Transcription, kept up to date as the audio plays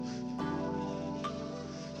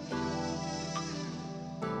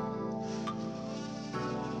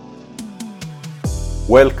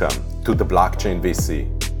Welcome to the Blockchain VC,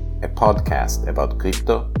 a podcast about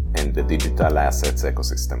crypto and the digital assets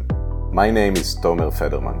ecosystem. My name is Tomer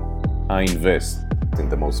Federman. I invest in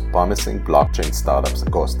the most promising blockchain startups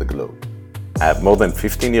across the globe. I have more than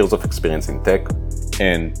 15 years of experience in tech,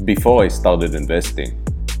 and before I started investing,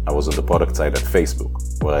 I was on the product side at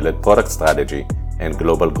Facebook, where I led product strategy and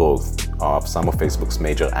global growth of some of Facebook's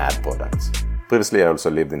major ad products. Previously, I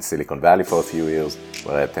also lived in Silicon Valley for a few years,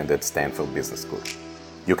 where I attended Stanford Business School.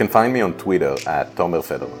 You can find me on Twitter at Tomer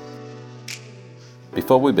Federman.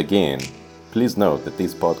 Before we begin, please note that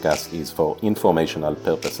this podcast is for informational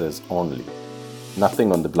purposes only.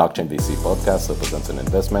 Nothing on the Blockchain VC podcast represents an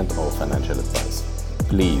investment or financial advice.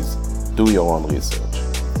 Please do your own research.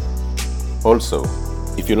 Also,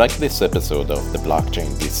 if you like this episode of the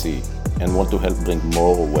Blockchain VC and want to help bring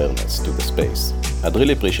more awareness to the space, I'd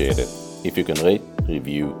really appreciate it if you can rate,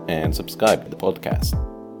 review, and subscribe to the podcast.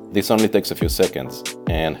 This only takes a few seconds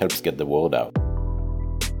and helps get the word out.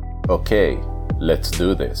 Okay, let's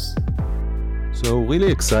do this. So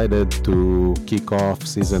really excited to kick off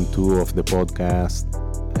season 2 of the podcast.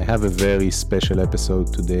 I have a very special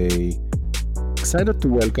episode today. Excited to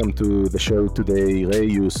welcome to the show today Ray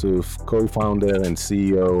Youssef, co-founder and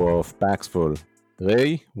CEO of Paxful.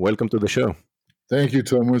 Ray, welcome to the show. Thank you,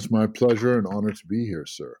 Tom. It's my pleasure and honor to be here,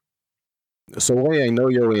 sir. So Ray, I know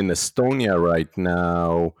you're in Estonia right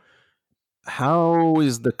now. How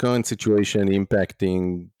is the current situation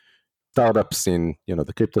impacting startups in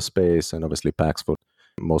the crypto space and obviously Paxful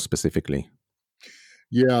more specifically?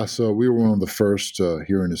 Yeah, so we were one of the first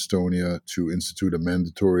here in Estonia to institute a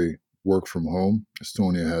mandatory work from home.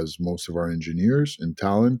 Estonia has most of our engineers in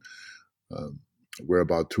Tallinn. We're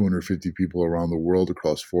about 250 people around the world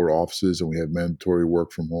across 4 offices, and we have mandatory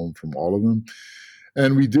work from home from all of them.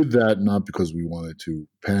 And we did that not because we wanted to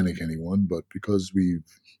panic anyone, but because we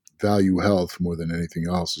value health more than anything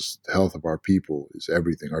else. It's the health of our people is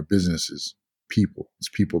everything. Our business is people. It's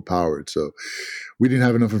people powered. So we didn't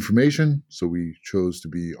have enough information, so we chose to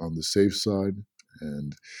be on the safe side.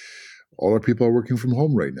 And all our people are working from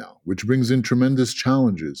home right now, which brings in tremendous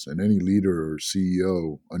challenges. And any leader or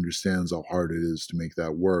CEO understands how hard it is to make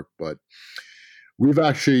that work. But we've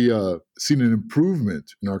actually seen an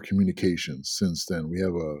improvement in our communications since then. We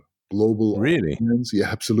have a global Really? all hands. Yeah,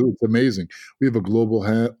 absolutely. It's amazing. We have a global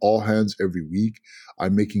all hands every week.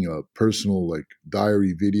 I'm making a personal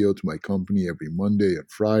diary video to my company every Monday and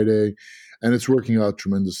Friday, and it's working out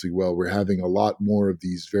tremendously well. We're having a lot more of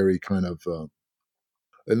these very kind of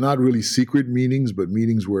not really secret meetings, but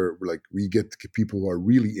meetings where we get people who are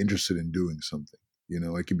really interested in doing something.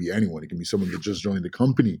 It can be anyone. It can be someone that just joined the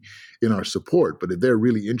company in our support. But if they're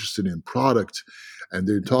really interested in product and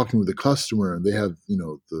they're talking with the customer and they have,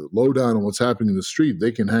 the lowdown on what's happening in the street,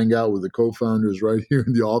 they can hang out with the co-founders right here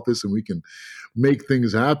in the office and we can make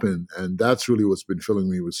things happen. And that's really what's been filling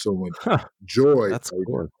me with so much joy. That's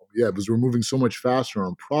cool. Yeah, because we're moving so much faster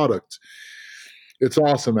on product. It's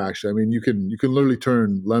awesome, actually. I mean, you can literally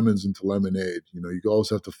turn lemons into lemonade. You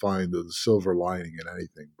always have to find the silver lining in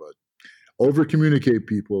anything, but over-communicate,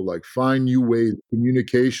 people. Find new ways.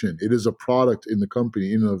 Communication. It is a product in the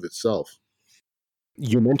company in and of itself.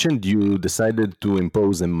 You mentioned you decided to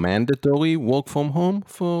impose a mandatory work from home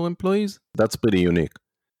for employees. That's pretty unique.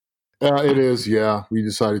 It is, yeah. We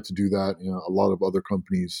decided to do that. A lot of other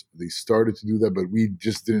companies, they started to do that, but we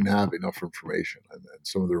just didn't have enough information. And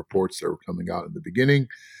some of the reports that were coming out in the beginning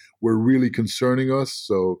were really concerning us.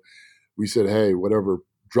 So we said, hey, whatever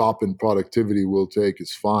drop in productivity we'll take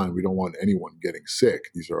is fine. We don't want anyone getting sick.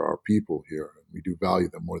 These are our people here. And we do value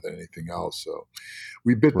them more than anything else. So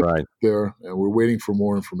we bit Right there, and we're waiting for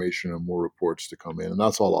more information and more reports to come in. And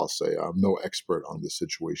that's all I'll say. I'm no expert on this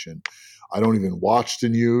situation. I don't even watch the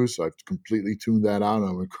news. I've completely tuned that out.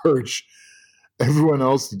 I encourage everyone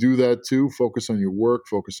else to do that too. Focus on your work,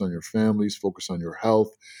 focus on your families, focus on your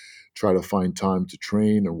health. Try to find time to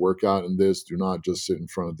train and work out in this. Do not just sit in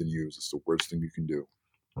front of the news. It's the worst thing you can do.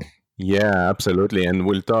 Yeah, absolutely. And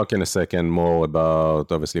we'll talk in a second more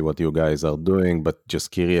about obviously what you guys are doing, but just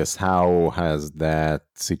curious, how has that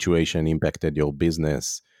situation impacted your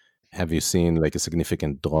business? Have you seen a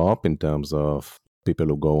significant drop in terms of people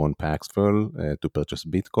who go on Paxful to purchase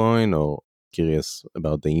Bitcoin, or curious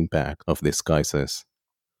about the impact of this crisis?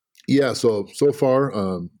 Yeah, so far,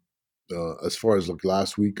 as far as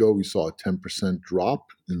last week go, we saw a 10% drop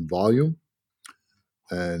in volume.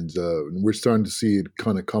 And we're starting to see it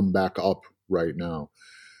kind of come back up right now.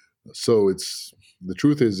 So the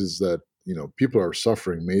truth is that people are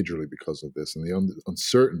suffering majorly because of this, and the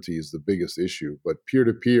uncertainty is the biggest issue. But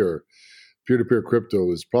peer-to-peer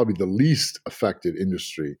crypto is probably the least affected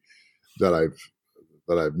industry that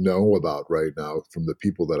that I know about right now from the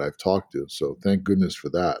people that I've talked to. So thank goodness for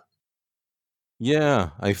that. Yeah,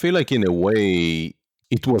 I feel like in a way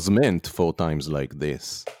it was meant for times like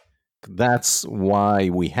this. That's why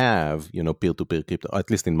we have, peer-to-peer crypto, at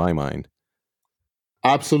least in my mind.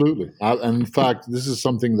 Absolutely. And in fact, this is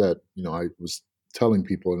something that, I was telling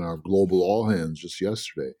people in our global all hands just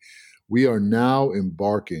yesterday. We are now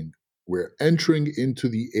we're entering into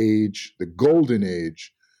the golden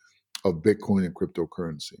age of Bitcoin and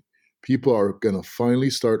cryptocurrency. People are going to finally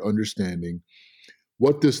start understanding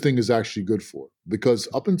what this thing is actually good for. Because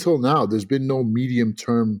up until now, there's been no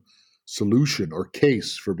medium-term solution or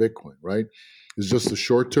case for Bitcoin, right? It's just a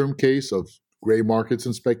short-term case of gray markets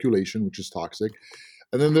and speculation, which is toxic.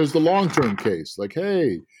 And then there's the long-term case, like,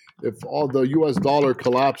 hey, if all the US dollar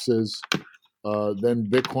collapses, then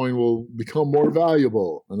Bitcoin will become more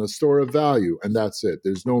valuable and a store of value. And that's it.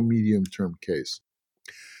 There's no medium-term case.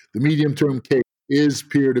 The medium-term case is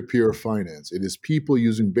peer-to-peer finance. It is people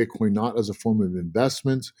using Bitcoin not as a form of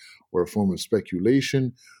investment or a form of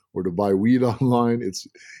speculation or to buy weed online.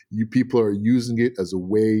 People are using it as a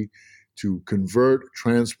way to convert,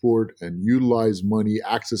 transport, and utilize money,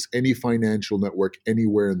 access any financial network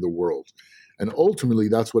anywhere in the world. And ultimately,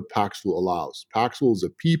 that's what Paxful allows. Paxful is a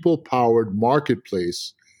people-powered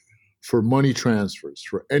marketplace for money transfers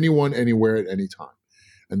for anyone, anywhere, at any time.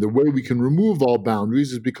 And the way we can remove all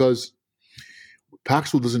boundaries is because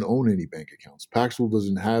Paxful doesn't own any bank accounts. Paxful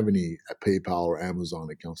doesn't have any PayPal or Amazon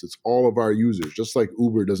accounts. It's all of our users, just like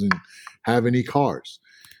Uber doesn't have any cars.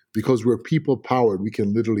 Because we're people-powered, we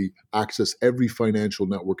can literally access every financial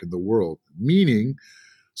network in the world, meaning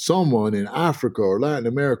someone in Africa or Latin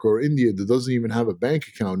America or India that doesn't even have a bank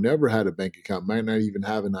account, never had a bank account, might not even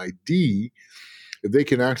have an ID, if they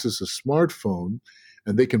can access a smartphone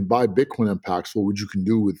and they can buy Bitcoin on Paxful, which you can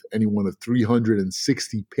do with any one of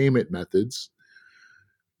 360 payment methods,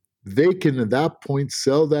 they can at that point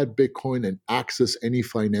sell that Bitcoin and access any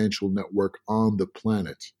financial network on the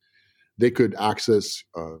planet. They could access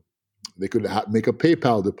make a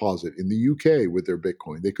PayPal deposit in the UK with their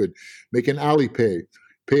Bitcoin. They could make an Alipay,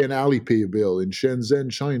 pay an Alipay bill in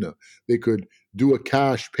Shenzhen, China. They could do a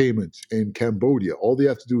cash payment in Cambodia. All they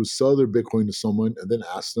have to do is sell their Bitcoin to someone and then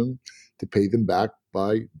ask them to pay them back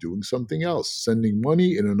by doing something else, sending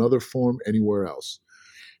money in another form anywhere else.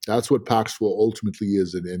 That's what Paxful ultimately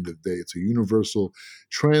is at the end of the day. It's a universal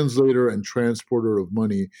translator and transporter of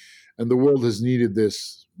money. And the world has needed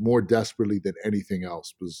this more desperately than anything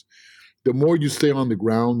else, because the more you stay on the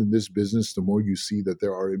ground in this business, the more you see that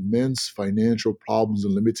there are immense financial problems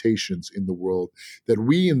and limitations in the world that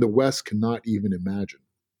we in the West cannot even imagine.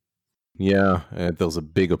 Yeah, there's a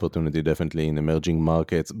big opportunity definitely in emerging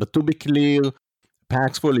markets. But to be clear,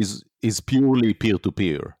 Paxful is purely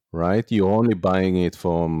peer-to-peer, right? You're only buying it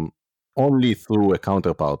only through a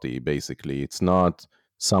counterparty, basically. It's not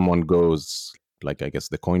someone goes, like I guess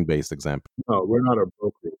the Coinbase example. No, we're not a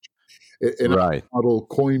brokerage. In Right. our model,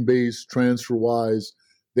 Coinbase, TransferWise,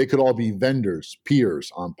 they could all be vendors,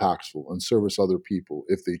 peers on Paxful and service other people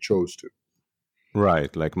if they chose to.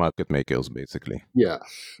 Right, like market makers, basically. Yeah,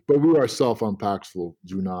 but we ourselves on Paxful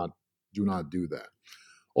do not do that.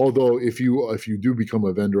 Although if you do become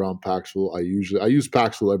a vendor on Paxful, I use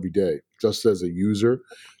Paxful every day just as a user.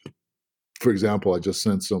 For example, I just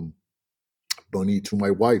sent some money to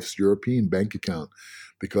my wife's European bank account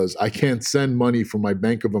because I can't send money from my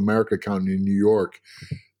Bank of America account in New York.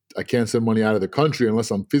 I can't send money out of the country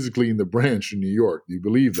unless I'm physically in the branch in New York. Do you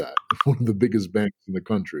believe that? One of the biggest banks in the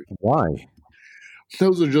country. Why?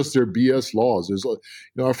 Those are just their BS laws.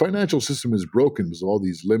 Our financial system is broken because of all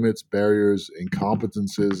these limits, barriers,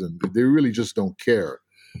 incompetences, and they really just don't care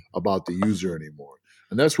about the user anymore.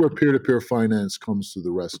 And that's where peer-to-peer finance comes to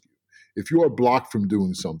the rescue. If you are blocked from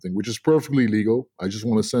doing something, which is perfectly legal, I just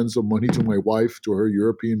want to send some money to my wife to her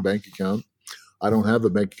European bank account. I don't have a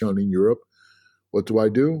bank account in Europe. What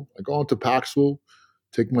do? I go onto Paxful,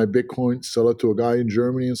 take my Bitcoin, sell it to a guy in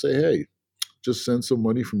Germany and say, hey, just send some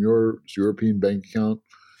money from your European bank account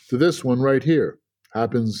to this one right here.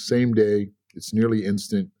 Happens same day. It's nearly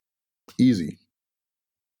instant. Easy.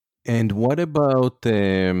 And what about,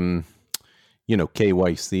 KYC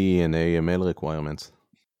and AML requirements?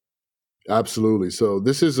 Absolutely. So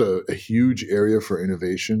this is a huge area for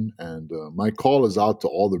innovation. And my call is out to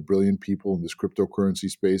all the brilliant people in this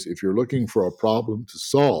cryptocurrency space. If you're looking for a problem to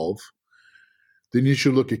solve, then you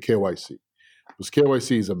should look at KYC. Because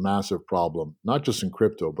KYC is a massive problem, not just in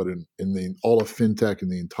crypto, but in all of fintech in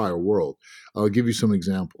the entire world. I'll give you some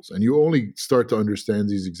examples. And you only start to understand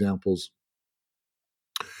these examples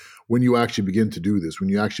when you actually begin to do this, when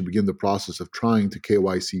you actually begin the process of trying to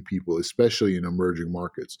KYC people, especially in emerging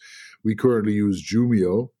markets. We currently use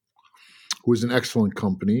Jumio, who is an excellent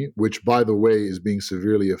company, which, by the way, is being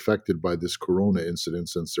severely affected by this corona incident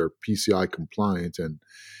since they're PCI compliant and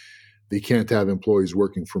they can't have employees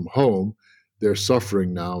working from home. They're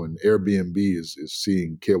suffering now, and Airbnb is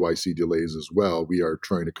seeing KYC delays as well. We are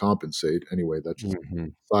trying to compensate. Anyway, that's just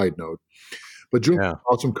a side note. But Jumio is an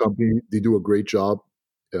awesome company. They do a great job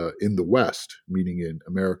in the West, meaning in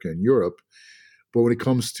America and Europe. But when it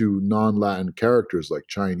comes to non-Latin characters like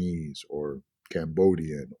Chinese or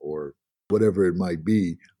Cambodian or whatever it might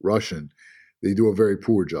be, Russian, they do a very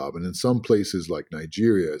poor job. And in some places like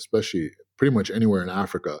Nigeria, especially pretty much anywhere in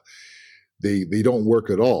Africa, they don't work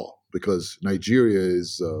at all because Nigeria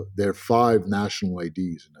is, there are 5 national IDs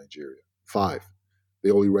in Nigeria. 5.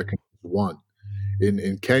 They only recognize 1.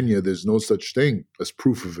 In Kenya, there's no such thing as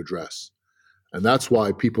proof of address. And that's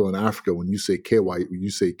why people in Africa, when you say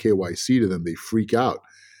KYC to them, they freak out.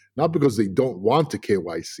 Not because they don't want to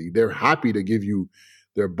KYC. They're happy to give you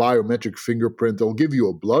their biometric fingerprint. They'll give you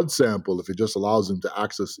a blood sample if it just allows them to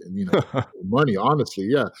access money, honestly.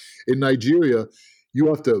 Yeah. In Nigeria, you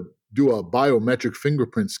have to do a biometric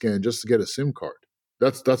fingerprint scan just to get a SIM card.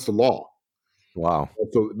 That's the law. Wow.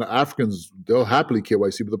 So the Africans, they'll happily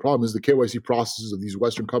KYC, but the problem is the KYC processes of these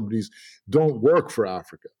Western companies don't work for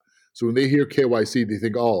Africa. So when they hear KYC, they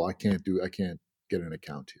think, oh, I can't get an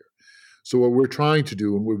account here. So what we're trying to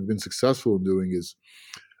do, and we've been successful in doing, is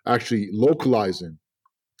actually localizing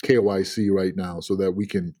KYC right now so that we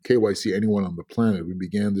can KYC anyone on the planet. We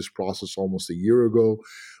began this process almost a year ago,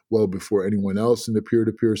 well before anyone else in the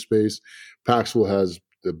peer-to-peer space. Paxful has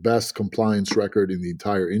the best compliance record in the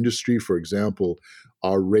entire industry. For example,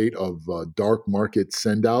 our rate of dark market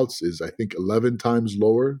sendouts is, I think, 11 times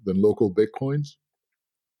lower than local Bitcoins.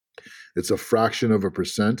 It's a fraction of a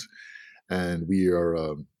percent, and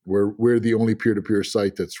we're the only peer-to-peer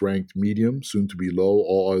site that's ranked medium, soon to be low.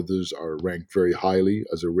 All others are ranked very highly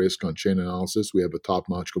as a risk on chain analysis. We have a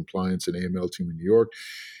top-notch compliance and AML team in New York,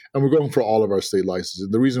 and we're going for all of our state licenses.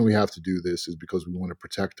 And the reason we have to do this is because we want to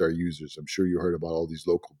protect our users. I'm sure you heard about all these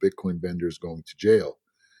local Bitcoin vendors going to jail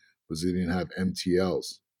because they didn't have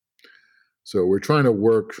MTLs. So we're trying to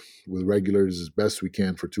work with regulators as best we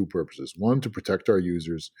can for 2 purposes. 1, to protect our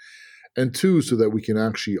users, and 2, so that we can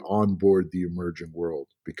actually onboard the emerging world.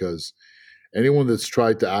 Because anyone that's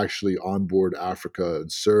tried to actually onboard Africa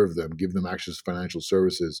and serve them, give them access to financial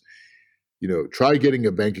services, try getting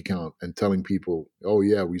a bank account and telling people, oh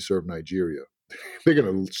yeah, we serve Nigeria. They're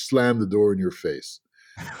going to slam the door in your face.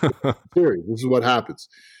 Serious. This is what happens.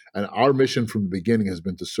 And our mission from the beginning has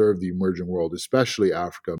been to serve the emerging world, especially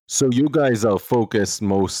Africa. So you guys are focused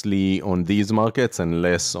mostly on these markets and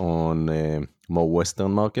less on more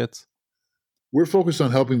Western markets? We're focused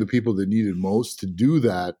on helping the people that need it most. To do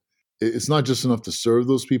that, it's not just enough to serve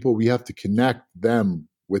those people. We have to connect them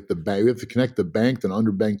with the bank. We have to connect the banked and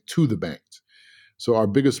underbanked to the banked. So our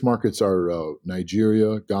biggest markets are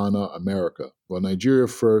Nigeria, Ghana, America. Well, Nigeria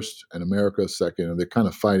first and America second, and they're kind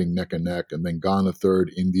of fighting neck and neck. And then Ghana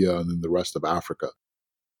third, India, and then the rest of Africa.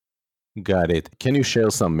 Got it. Can you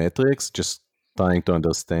share some metrics? Just trying to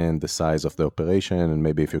understand the size of the operation, and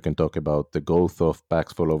maybe if you can talk about the growth of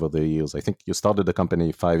Paxful over the years. I think you started the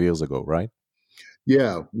company 5 years ago, right?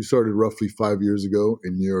 Yeah, we started roughly 5 years ago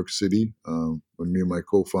in New York City when me and my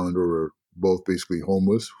co-founder were both basically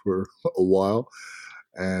homeless for a while.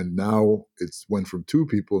 And now it's went from 2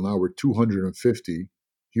 people. Now we're 250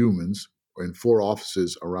 humans in 4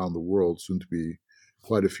 offices around the world, soon to be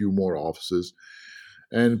quite a few more offices.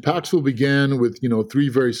 And Paxful began with, 3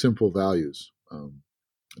 very simple values.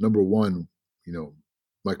 Number 1,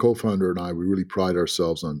 my co-founder and I, we really pride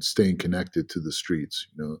ourselves on staying connected to the streets,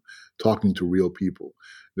 talking to real people.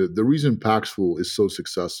 The reason Paxful is so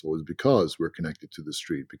successful is because we're connected to the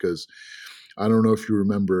street. Because I don't know if you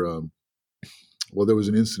remember, there was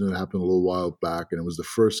an incident that happened a little while back, and it was the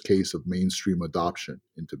first case of mainstream adoption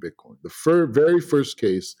into Bitcoin. The very first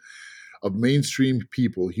case of mainstream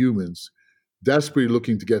people, humans, desperately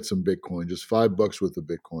looking to get some Bitcoin, just $5 worth of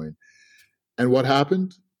Bitcoin. And what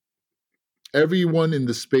happened? Everyone in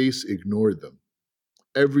the space ignored them.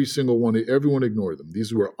 Everyone ignored them.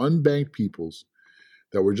 These were unbanked peoples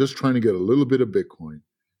that were just trying to get a little bit of Bitcoin,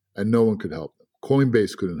 and no one could help them.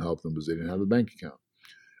 Coinbase couldn't help them because they didn't have a bank account.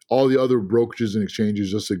 All the other brokerages and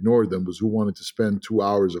exchanges just ignored them because who wanted to spend 2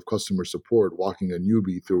 hours of customer support walking a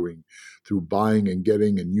newbie through buying and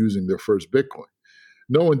getting and using their first Bitcoin?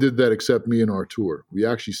 No one did that except me and Artur. We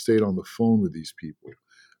actually stayed on the phone with these people,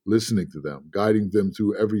 listening to them, guiding them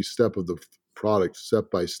through every step of the product,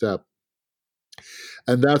 step by step.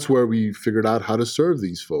 And that's where we figured out how to serve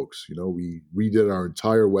these folks. We redid our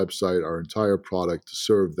entire website, our entire product to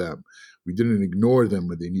serve them. We didn't ignore them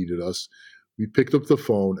when they needed us. We picked up the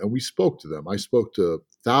phone and we spoke to them. I spoke to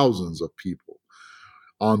thousands of people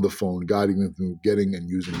on the phone, guiding them through getting and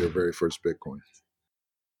using their very first Bitcoin.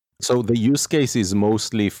 So the use case is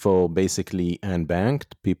mostly for basically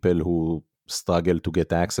unbanked people who struggle to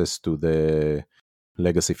get access to the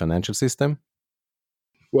legacy financial system?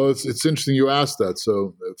 Well, it's interesting you asked that.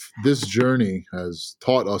 So this journey has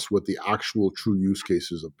taught us what the actual true use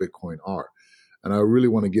cases of Bitcoin are. And I really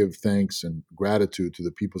want to give thanks and gratitude to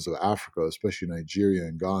the peoples of Africa, especially Nigeria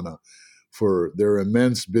and Ghana, for their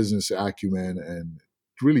immense business acumen and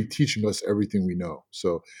really teaching us everything we know.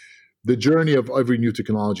 So the journey of every new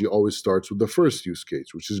technology always starts with the first use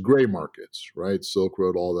case, which is gray markets, right? Silk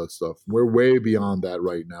Road, all that stuff. We're way beyond that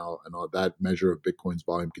right now, and that measure of Bitcoin's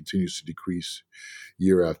volume continues to decrease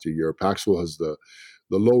year after year. Paxful has the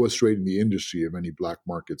lowest rate in the industry of any black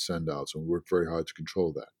market send outs, and we work very hard to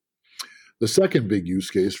control that. The second big use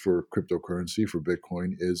case for cryptocurrency, for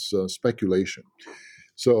Bitcoin, is speculation.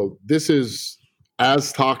 So this is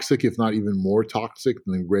as toxic, if not even more toxic,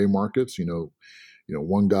 than gray markets.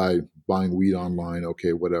 One guy buying weed online,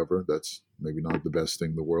 okay, whatever. That's maybe not the best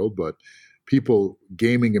thing in the world, but people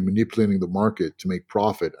gaming and manipulating the market to make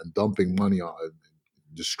profit and dumping money on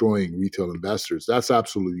destroying retail investors, that's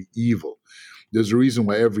absolutely evil. There's a reason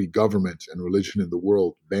why every government and religion in the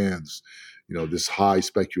world bans, this high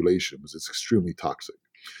speculation, because it's extremely toxic.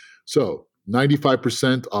 So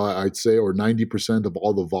 95%, I'd say, or 90% of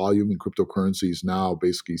all the volume in cryptocurrency is now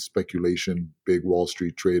basically speculation, big Wall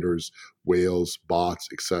Street traders, whales, bots,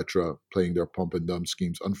 etc., playing their pump and dump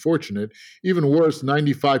schemes. Unfortunate. Even worse,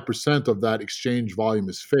 95% of that exchange volume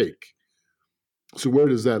is fake. So where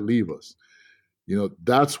does that leave us?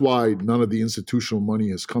 That's why none of the institutional money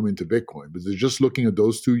has come into Bitcoin, because they're just looking at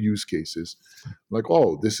those two use cases. Like,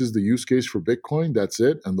 oh, this is the use case for Bitcoin. That's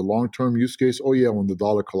it. And the long-term use case, oh yeah, when the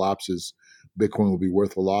dollar collapses, Bitcoin will be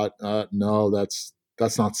worth a lot. No, that's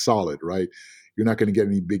not solid, right? You're not going to get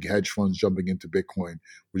any big hedge funds jumping into Bitcoin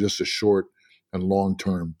with just a short and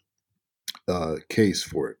long-term case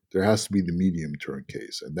for it. There has to be the medium-term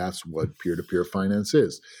case, and that's what peer-to-peer finance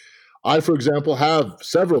is. I, for example, have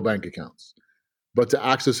several bank accounts. But to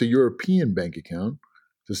access a European bank account,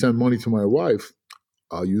 to send money to my wife,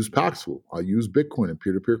 I'll use Paxful. I'll use Bitcoin and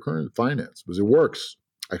peer-to-peer current finance because it works.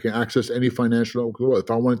 I can access any financial.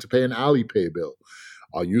 If I wanted to pay an Alipay bill,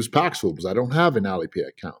 I'll use Paxful because I don't have an Alipay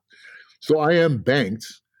account. So I am banked,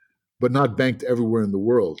 but not banked everywhere in the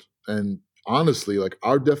world. And honestly, like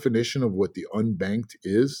our definition of what the unbanked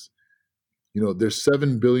is, there's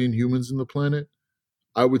 7 billion humans in the planet.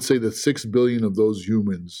 I would say that 6 billion of those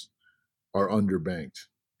humans are underbanked.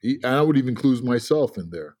 And I would even include myself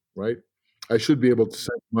in there, right? I should be able to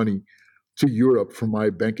send money to Europe from my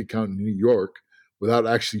bank account in New York without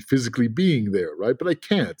actually physically being there, right? But I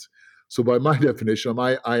can't. So by my definition,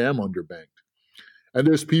 I am underbanked. And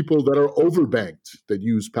there's people that are overbanked that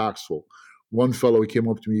use Paxful. One fellow, he came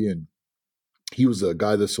up to me and he was a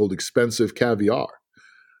guy that sold expensive caviar.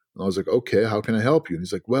 And I was like, okay, how can I help you? And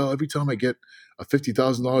he's like, well, every time I get a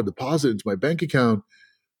 $50,000 deposit into my bank account,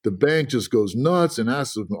 the bank just goes nuts and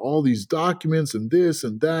asks for all these documents and this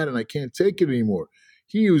and that, and I can't take it anymore.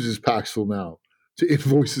 He uses Paxful now to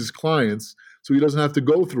invoice his clients so he doesn't have to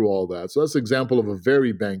go through all that. So that's an example of a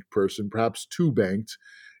very banked person, perhaps too banked,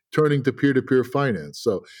 turning to peer-to-peer finance.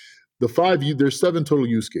 So there's 7 total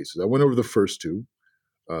use cases. I went over the first 2,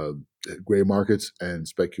 gray markets and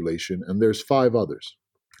speculation, and there's 5 others.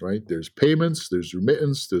 Right? There's payments, there's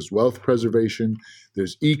remittance, there's wealth preservation,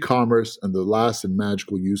 there's e-commerce, and the last and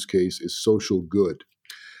magical use case is social good.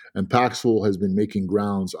 And Paxful has been making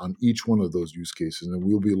grounds on each one of those use cases, and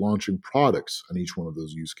we'll be launching products on each one of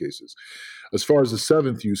those use cases. As far as the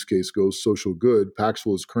 7th use case goes, social good,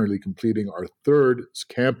 Paxful is currently completing our 3rd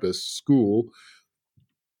campus school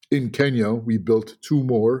in Kenya. We built 2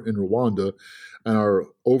 more in Rwanda, and our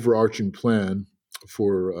overarching plan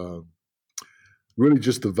for really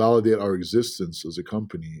just to validate our existence as a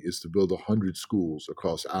company is to build 100 schools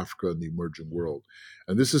across Africa and the emerging world.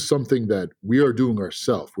 And this is something that we are doing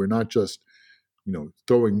ourselves. We're not just,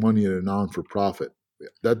 throwing money at a non-for-profit.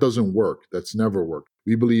 That doesn't work. That's never worked.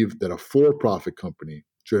 We believe that a for-profit company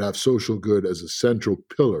should have social good as a central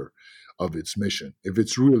pillar of its mission if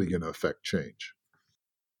it's really going to affect change.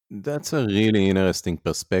 That's a really interesting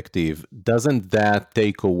perspective. Doesn't that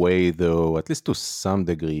take away, though, at least to some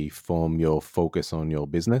degree, from your focus on your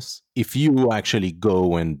business? If you actually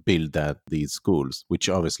go and build these schools, which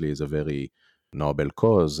obviously is a very noble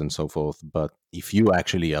cause and so forth, but if you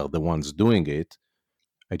actually are the ones doing it,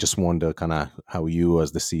 I just wonder kind of how you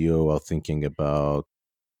as the CEO are thinking about,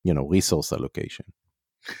 resource allocation.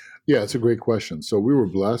 Yeah, it's a great question. So we were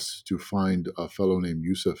blessed to find a fellow named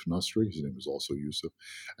Yusuf Nusri. His name is also Yusuf.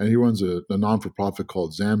 And he runs a non-for-profit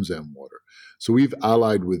called Zamzam Water. So we've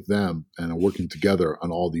allied with them and are working together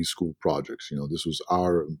on all these school projects. This was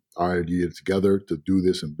our idea together to do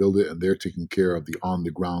this and build it, and they're taking care of the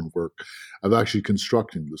on-the-ground work of actually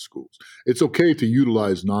constructing the schools. It's okay to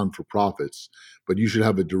utilize non-for-profits, but you should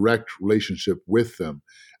have a direct relationship with them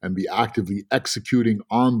and be actively executing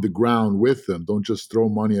on the ground with them. Don't just throw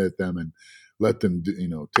money at them and let them,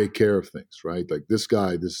 take care of things, right? Like this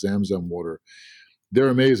guy, this Zamzam Water, they're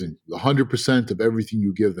amazing. 100% of everything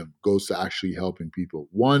you give them goes to actually helping people.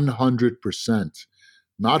 100%,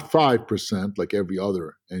 not 5% like every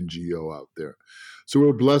other NGO out there. So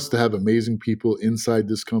we're blessed to have amazing people inside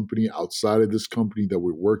this company, outside of this company that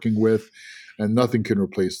we're working with, and nothing can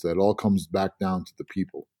replace that. It all comes back down to the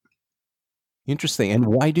people. Interesting. And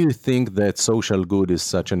why do you think that social good is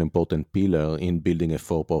such an important pillar in building a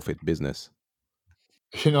for-profit business?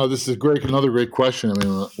 This is another great question. I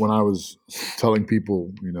mean, when I was telling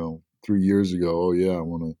people, 3 years ago, oh yeah, I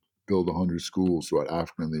want to build 100 schools throughout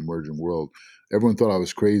Africa and the emerging world, everyone thought I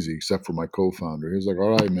was crazy except for my co-founder. He was like,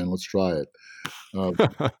 all right, man, let's try it. All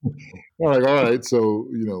right. So,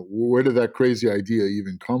 where did that crazy idea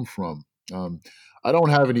even come from? I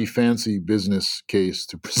don't have any fancy business case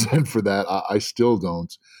to present for that. I still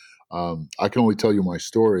don't. I can only tell you my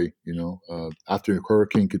story. After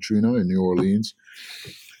Hurricane Katrina in New Orleans,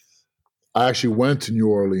 I actually went to New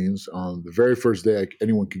Orleans on the very first day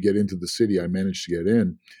anyone could get into the city. I managed to get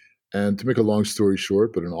in. And to make a long story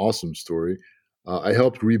short, but an awesome story, I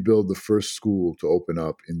helped rebuild the first school to open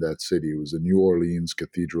up in that city. It was the New Orleans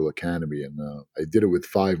Cathedral Academy, and I did it with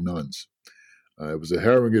 5 nuns. It was a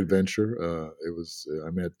harrowing adventure. I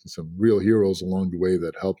met some real heroes along the way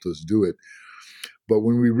that helped us do it. But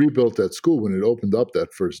when we rebuilt that school, when it opened up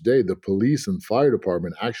that first day, the police and fire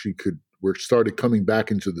department actually started coming back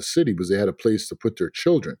into the city because they had a place to put their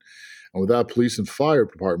children. And without police and fire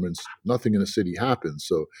departments, nothing in a city happens.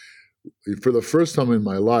 So for the first time in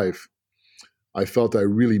my life, I felt I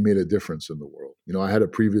really made a difference in the world. I had I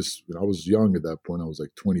was young at that point. I was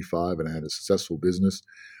like 25 and I had a successful business.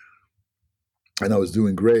 And I was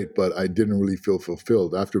doing great, but I didn't really feel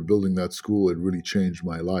fulfilled. After building that school, it really changed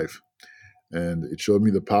my life. And it showed me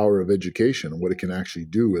the power of education and what it can actually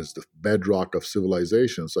do as the bedrock of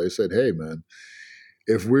civilization. So I said, hey, man,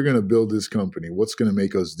 if we're going to build this company, what's going to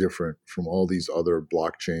make us different from all these other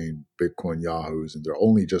blockchain, Bitcoin yahoos, and they're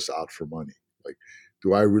only just out for money? Like,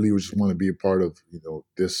 do I really just want to be a part of,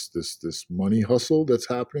 this money hustle that's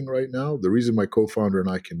happening right now? The reason my co-founder and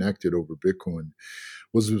I connected over Bitcoin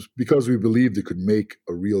was because we believed it could make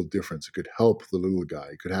a real difference. It could help the little guy.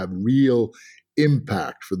 It could have real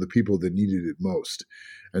impact for the people that needed it most.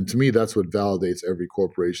 And to me, that's what validates every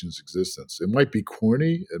corporation's existence. It might be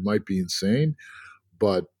corny, it might be insane,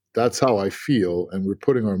 but that's how I feel. And we're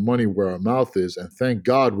putting our money where our mouth is. And thank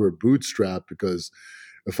God we're bootstrapped, because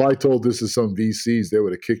if I told this to some VCs, they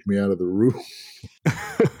would have kicked me out of the room.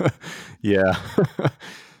 Yeah,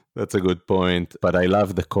 that's a good point. But I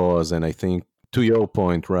love the cause. And I think, to your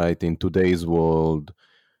point, right, in today's world,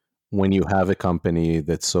 when you have a company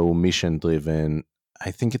that's so mission driven,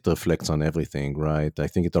 I think it reflects on everything, right? I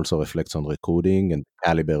think it also reflects on recruiting and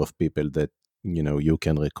caliber of people that, you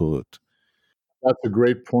can recruit. That's a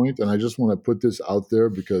great point. And I just want to put this out there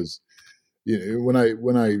because when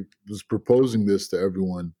I was proposing this to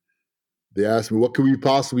everyone, they asked me, what can we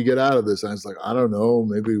possibly get out of this? And I was like, I don't know,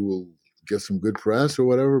 maybe we'll get some good press or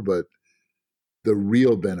whatever. But the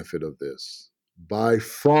real benefit of this, by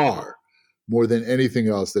far, more than anything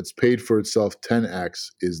else that's paid for itself 10x,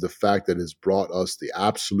 is the fact that it's brought us the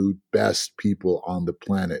absolute best people on the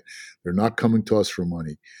planet. They're not coming to us for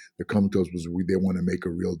money. They're coming to us because they want to make a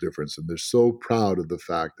real difference. And they're so proud of the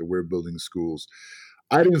fact that we're building schools.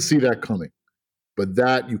 I didn't see that coming, but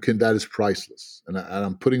that is priceless. And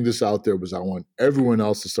I'm putting this out there because I want everyone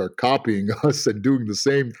else to start copying us and doing the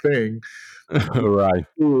same thing. Right.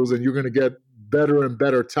 Schools, and you're going to get better and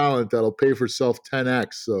better talent that'll pay for itself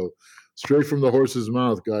 10x. So straight from the horse's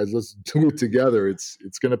mouth, guys. Let's do it together. It's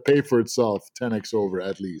going to pay for itself 10x over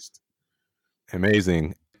at least.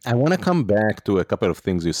 Amazing. I want to come back to a couple of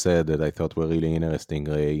things you said that I thought were really interesting,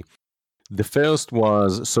 Ray. The first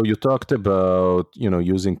was, so you talked about,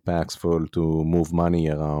 using Paxful to move money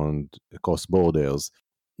around across borders.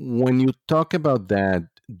 When you talk about that,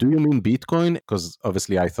 do you mean Bitcoin? Because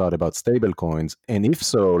obviously I thought about stable coins. And if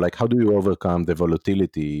so, how do you overcome the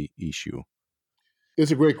volatility issue?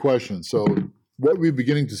 It's a great question. So what we're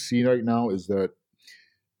beginning to see right now is that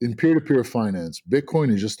in peer-to-peer finance,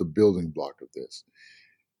 Bitcoin is just a building block of this.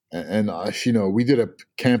 And we did a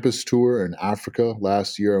campus tour in Africa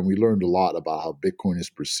last year, and we learned a lot about how Bitcoin is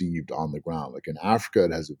perceived on the ground. Like in Africa,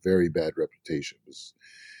 it has a very bad reputation.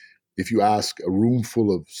 If you ask a room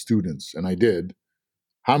full of students, and I did,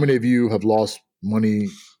 how many of you have lost money?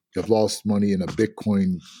 Have lost money in a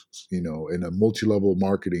Bitcoin, in a multi-level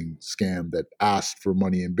marketing scam that asked for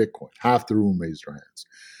money in Bitcoin? Half the room raised their hands.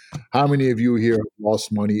 How many of you here have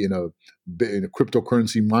lost money in a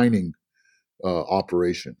cryptocurrency mining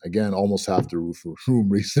operation? Again, almost half the room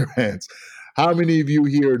raised their hands. How many of you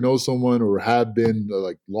here know someone or have been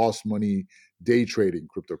lost money day trading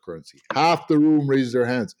cryptocurrency? Half the room raised their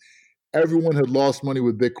hands. Everyone had lost money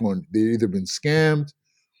with Bitcoin. They'd either been scammed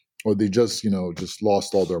or they just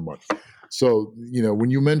lost all their money. So,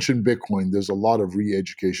 when you mention Bitcoin, there's a lot of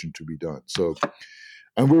re-education to be done. So,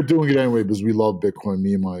 and we're doing it anyway because we love Bitcoin.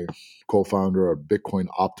 Me and my co-founder are Bitcoin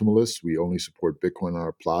optimalists. We only support Bitcoin on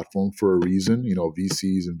our platform for a reason.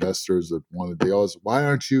 VCs, investors that they always, why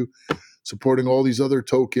aren't you supporting all these other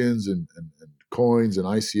tokens and coins and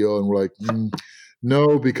ICO? And we're like,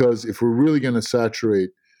 no, because if we're really going to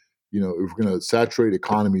saturate, if we're going to saturate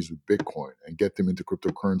economies with Bitcoin and get them into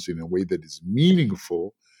cryptocurrency in a way that is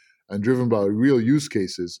meaningful and driven by real use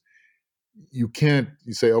cases, you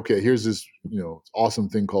say, okay, here's this, awesome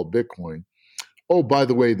thing called Bitcoin. Oh, by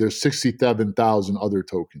the way, there's 67,000 other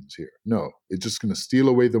tokens here. No, it's just going to steal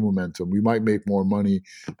away the momentum. We might make more money,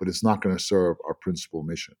 but it's not going to serve our principal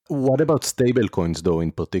mission. What about stable coins, though,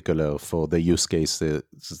 in particular, for the use cases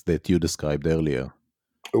that you described earlier?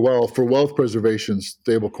 Well, for wealth preservation,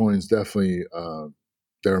 stable coins definitely,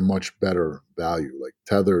 they're a much better value. Like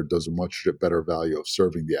Tether does a much better value of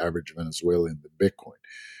serving the average Venezuelan than Bitcoin.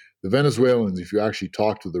 The Venezuelans, if you actually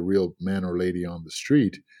talk to the real man or lady on the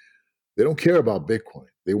street, they don't care about Bitcoin.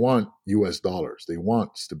 They want US dollars. They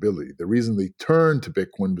want stability. The reason they turn to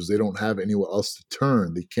Bitcoin is they don't have anywhere else to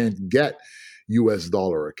turn. They can't get US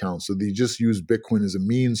dollar accounts. So they just use Bitcoin as a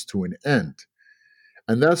means to an end.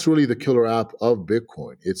 And that's really the killer app of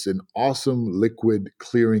Bitcoin. It's an awesome liquid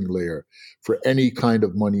clearing layer for any kind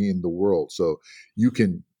of money in the world. So you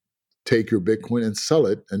can take your Bitcoin and sell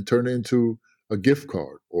it and turn it into a gift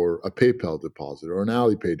card or a PayPal deposit or an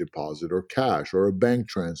Alipay deposit or cash or a bank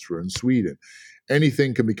transfer in Sweden.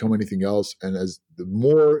 Anything can become anything else. And as the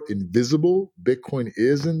more invisible Bitcoin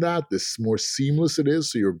is in that, the more seamless it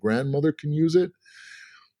is so your grandmother can use it,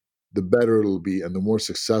 the better it'll be and the more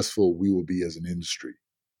successful we will be as an industry.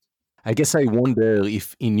 I guess I wonder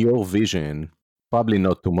if in your vision, probably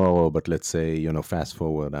not tomorrow, but let's say, fast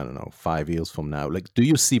forward, 5 years from now, do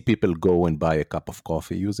you see people go and buy a cup of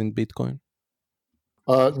coffee using Bitcoin?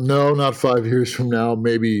 No, not 5 years from now.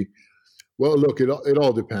 Maybe. Well, look, it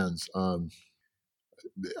all depends.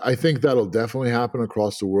 I think that'll definitely happen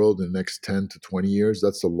across the world in the next 10 to 20 years.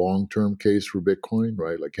 That's the long-term case for Bitcoin,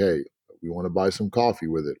 right? Like, hey, we want to buy some coffee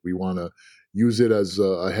with it. We want to use it as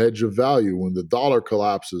a hedge of value when the dollar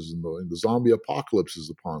collapses and the zombie apocalypse is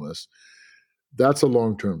upon us. That's a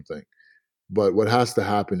long-term thing. But what has to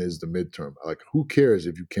happen is the midterm. Like, who cares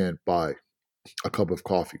if you can't buy a cup of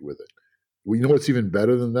coffee with it? Well, you know what's even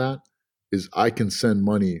better than that is I can send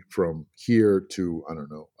money from here to,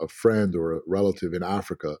 a friend or a relative in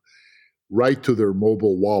Africa right to their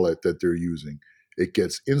mobile wallet that they're using. It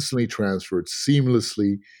gets instantly transferred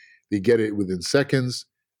seamlessly. They get it within seconds.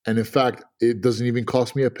 And in fact, it doesn't even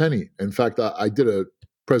cost me a penny. In fact, I did a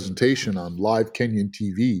presentation on live Kenyan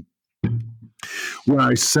TV when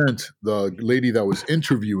I sent the lady that was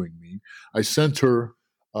interviewing me, I sent her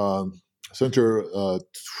 25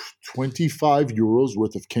 euros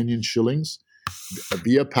worth of Kenyan shillings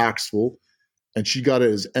via Paxful, and she got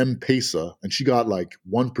it as M-Pesa, and she got like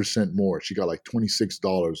 1% more. She got like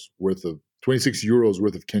 $26 worth of 26 euros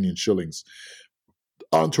worth of Kenyan shillings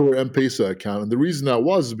onto her M-Pesa account. And the reason that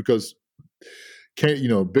was because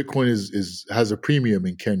Bitcoin has a premium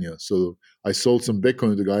in Kenya. So I sold some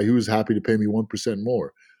Bitcoin to the guy. He was happy to pay me 1%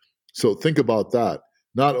 more. So think about that.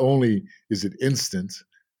 Not only is it instant,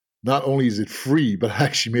 not only is it free, but I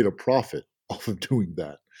actually made a profit off of doing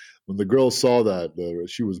that. When the girl saw that,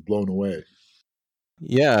 she was blown away.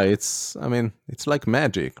 Yeah, it's like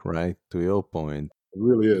magic, right? To your point. It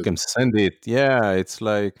really is. You can send it. Yeah, it's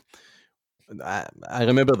like, I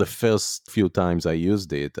remember the first few times I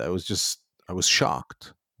used it, I was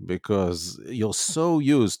shocked because you're so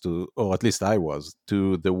used to, or at least I was,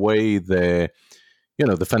 to the way the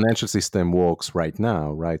financial system works right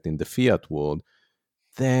now, right, in the fiat world,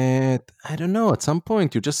 that, I don't know, at some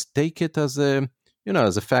point you just take it as a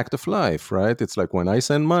fact of life, right? It's like when I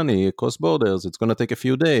send money across borders, it's going to take a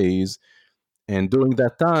few days. And during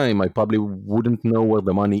that time, I probably wouldn't know where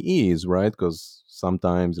the money is, right? Because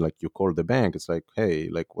sometimes, like, you call the bank, it's like, hey,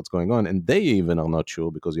 like, what's going on? And they even are not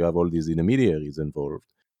sure because you have all these intermediaries involved.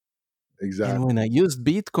 And when Exactly. I used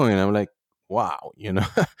Bitcoin, I'm like, wow,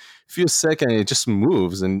 few seconds, it just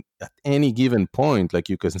moves. And at any given point, like,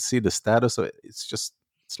 you can see the status of it. It's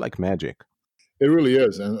like magic. It really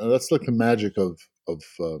is, and that's like the magic of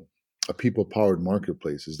a people-powered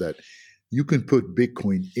marketplace is that you can put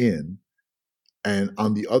Bitcoin in, and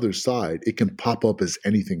on the other side, it can pop up as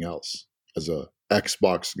anything else, as a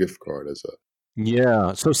Xbox gift card, as a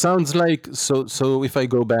Yeah. So sounds like so if I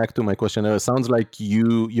go back to my question, it sounds like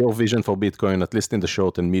your vision for Bitcoin, at least in the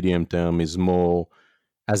short and medium term, is more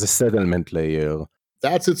as a settlement layer.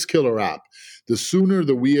 that's its killer app. The sooner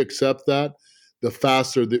that we accept that, the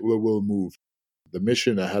faster that we'll move. The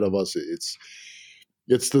mission ahead of us,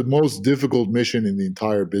 it's the most difficult mission in the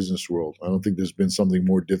entire business world. I don't think there's been something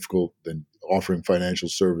more difficult than offering financial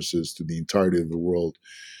services to the entirety of the world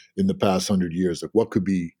in the past 100 years. Like, what could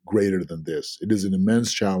be greater than this? It is an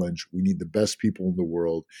immense challenge. We need the best people in the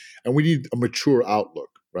world, and we need a mature outlook,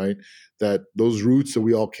 right? That those roots that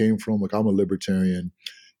we all came from, like, I'm a libertarian,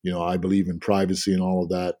 I believe in privacy and all of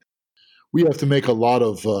that. We have to make a lot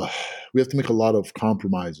of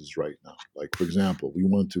compromises right now. Like, for example, we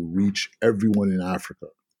want to reach everyone in Africa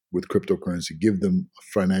with cryptocurrency, give them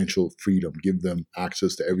financial freedom, give them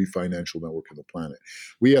access to every financial network on the planet.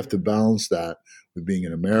 We have to balance that with being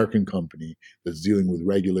an American company that's dealing with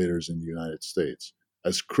regulators in the United States.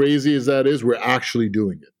 As crazy as that is, we're actually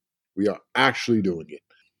doing it. We are actually doing it.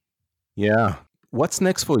 Yeah. What's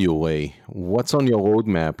next for you, Ray? What's on your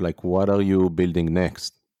roadmap? Like, what are you building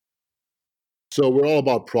next? So we're all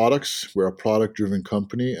about products. We're a product-driven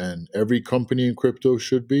company, and every company in crypto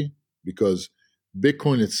should be, because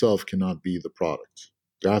Bitcoin itself cannot be the product.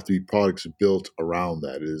 There have to be products built around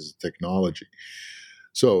that. It is technology.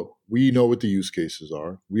 So we know what the use cases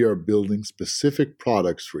are. We are building specific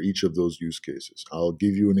products for each of those use cases. I'll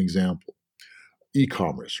give you an example.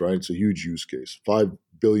 E-commerce, right? It's a huge use case. $5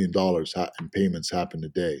 billion in payments happen a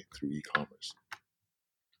day through e-commerce.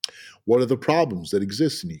 What are the problems that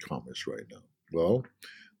exist in e-commerce right now? Well,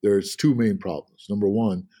 there's two main problems. Number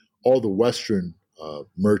one, all the Western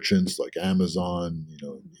merchants like Amazon,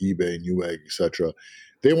 eBay, Newegg, etc.,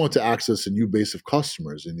 they want to access a new base of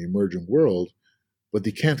customers in the emerging world, but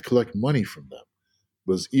they can't collect money from them.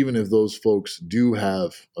 Because even if those folks do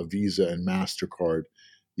have a Visa and MasterCard,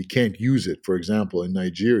 you can't use it. For example, in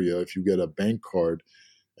Nigeria, if you get a bank card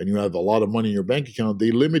and you have a lot of money in your bank account,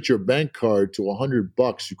 they limit your bank card to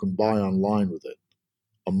 $100 you can buy online with it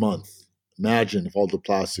a month. Imagine if all the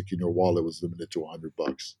plastic in your wallet was limited to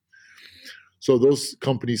 $100. So those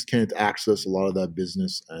companies can't access a lot of that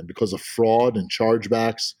business. And because of fraud and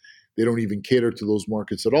chargebacks, they don't even cater to those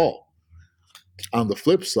markets at all. On the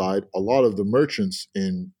flip side, a lot of the merchants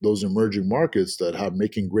in those emerging markets that have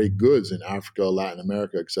making great goods in Africa, Latin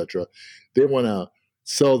America, etc., they want to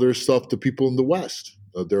sell their stuff to people in the West.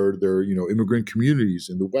 Their immigrant communities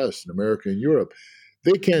in the West, in America and Europe.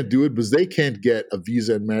 They can't do it because they can't get a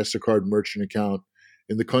Visa and MasterCard merchant account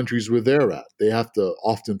in the countries where they're at. They have to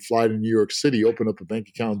often fly to New York City, open up a bank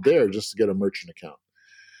account there just to get a merchant account.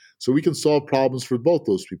 So we can solve problems for both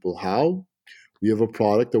those people. How? We have a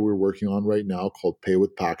product that we're working on right now called Pay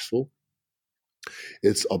with Paxful.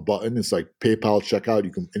 It's a button. It's like PayPal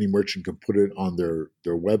checkout. Any merchant can put it on their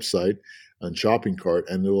website and shopping cart,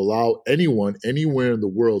 and it'll allow anyone anywhere in the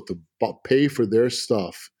world to pay for their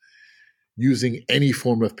stuff using any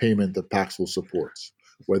form of payment that Paxful supports,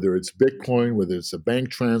 whether it's Bitcoin, whether it's a bank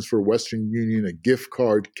transfer, Western Union, a gift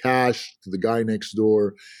card, cash to the guy next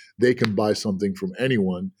door. They can buy something from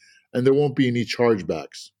anyone, and there won't be any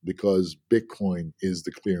chargebacks because Bitcoin is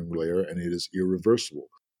the clearing layer and it is irreversible.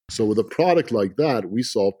 So with a product like that, we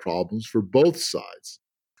solve problems for both sides.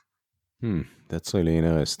 That's really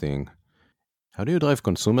interesting. How do you drive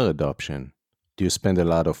consumer adoption? Do you spend a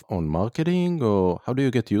lot on marketing, or how do you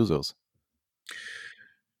get users?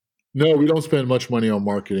 No, we don't spend much money on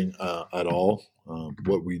marketing at all.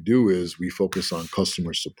 What we do is we focus on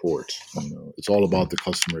customer support. It's all about the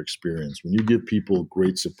customer experience. When you give people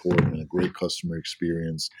great support and a great customer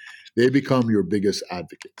experience, they become your biggest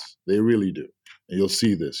advocates. They really do. And you'll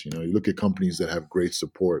see this. You look at companies that have great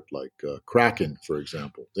support, like Kraken, for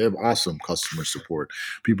example. They have awesome customer support.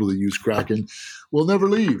 People that use Kraken will never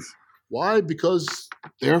leave. Why? Because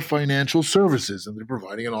they're financial services and they're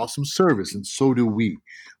providing an awesome service, and so do we.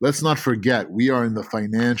 Let's not forget, we are in the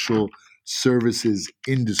financial services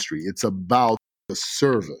industry. It's about the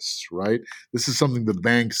service, right? This is something the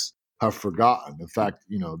banks have forgotten. In fact,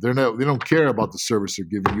 they don't care about the service they're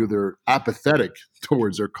giving you. They're apathetic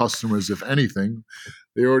towards their customers. If anything,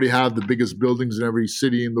 they already have the biggest buildings in every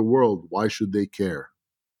city in the world. Why should they care?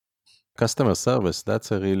 Customer service,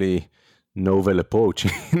 that's a really novel approach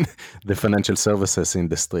in the financial services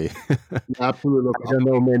industry. Absolutely. Look, I don't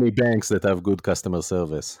know many banks that have good customer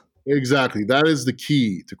service. Exactly. That is the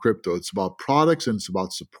key to crypto. It's about products and it's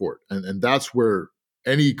about support. And that's where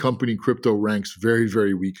any company in crypto ranks very,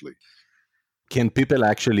 very weakly. Can people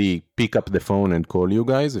actually pick up the phone and call you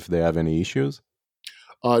guys if they have any issues?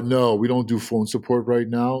 No, we don't do phone support right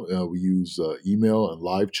now. We use email and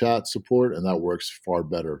live chat support, and that works far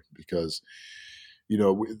better because,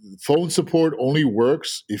 phone support only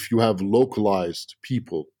works if you have localized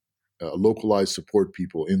people, localized support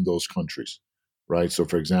people in those countries, right? So,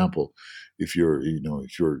 for example, if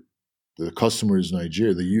the customer is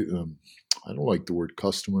Nigeria, I don't like the word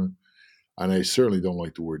customer, and I certainly don't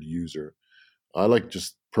like the word user. I like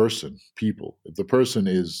just people. If the person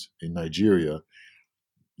is in Nigeria,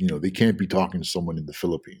 they can't be talking to someone in the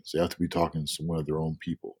Philippines. They have to be talking to one of their own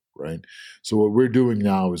people, right? So what we're doing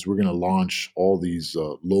now is we're going to launch all these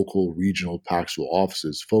local, regional Paxful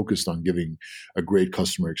offices focused on giving a great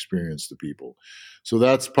customer experience to people. So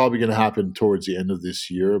that's probably going to happen towards the end of this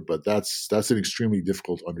year, but that's an extremely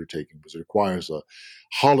difficult undertaking because it requires a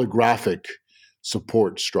holographic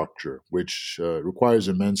support structure, which requires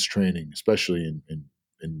immense training, especially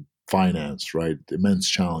in finance, right? Immense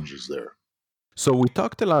challenges there. So we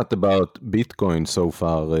talked a lot about Bitcoin so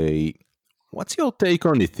far. What's your take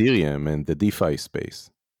on Ethereum and the DeFi space?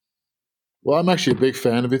 Well, I'm actually a big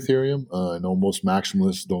fan of Ethereum. I know most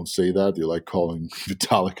maximalists don't say that. They like calling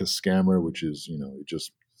Vitalik a scammer, which is,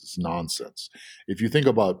 it's nonsense. If you think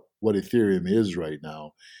about what Ethereum is right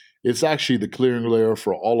now, it's actually the clearing layer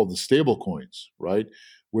for all of the stable coins, right?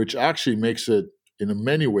 Which actually makes it, in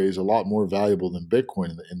many ways, a lot more valuable than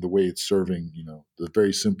Bitcoin in the way it's serving, the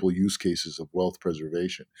very simple use cases of wealth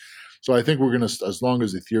preservation. So I think we're going to, as long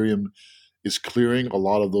as Ethereum is clearing a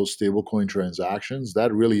lot of those stablecoin transactions,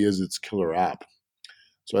 that really is its killer app.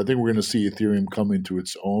 So I think we're going to see Ethereum come into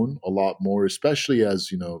its own a lot more, especially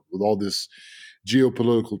as, with all this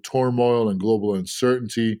geopolitical turmoil and global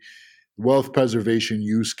uncertainty, wealth preservation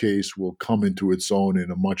use case will come into its own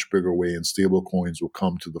in a much bigger way, and stablecoins will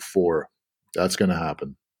come to the fore. That's going to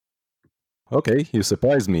happen. Okay, you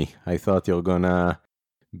surprised me. I thought you're going to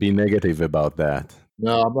be negative about that.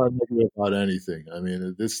 No, I'm not negative about anything. I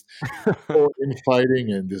mean, this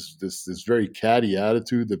infighting and this very catty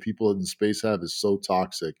attitude that people in the space have is so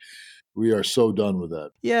toxic. We are so done with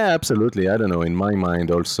that. Yeah, absolutely. I don't know. In my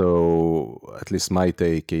mind, also, at least my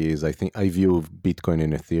take is I think I view Bitcoin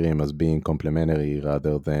and Ethereum as being complementary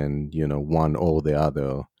rather than, one or the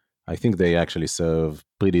other. I think they actually serve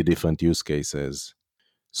pretty different use cases.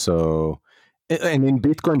 So, and in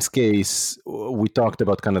Bitcoin's case, we talked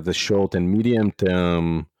about kind of the short and medium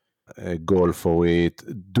term goal for it.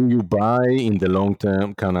 Do you buy in the long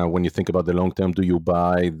term, kind of when you think about the long term, do you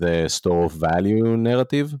buy the store of value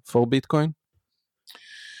narrative for Bitcoin?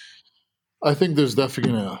 I think there's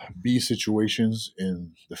definitely going to be situations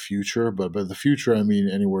in the future, but by the future, I mean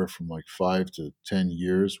anywhere from like 5 to 10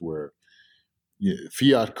 years where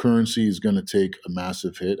fiat currency is going to take a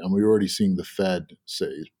massive hit. And we're already seeing the Fed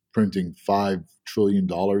printing $5 trillion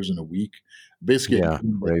in a week, basically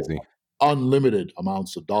crazy. Unlimited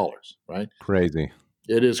amounts of dollars, right? Crazy.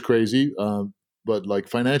 It is crazy. But like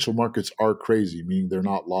financial markets are crazy, meaning they're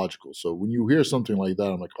not logical. So when you hear something like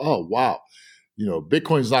that, I'm like, oh, wow.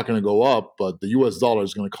 Bitcoin's not going to go up, but the US dollar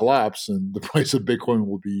is going to collapse and the price of Bitcoin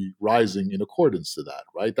will be rising in accordance to that,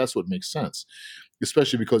 right? That's what makes sense,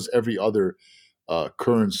 especially because every other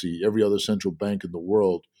currency, every other central bank in the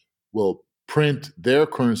world will print their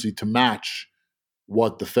currency to match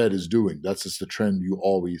what the Fed is doing. That's just the trend you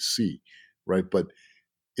always see, right? But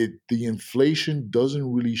the inflation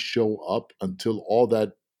doesn't really show up until all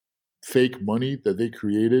that fake money that they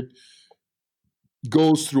created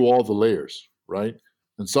goes through all the layers, right?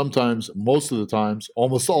 And sometimes, most of the times,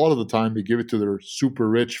 almost all of the time, they give it to their super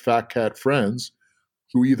rich fat cat friends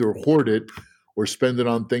who either hoard it or spend it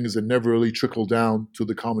on things that never really trickle down to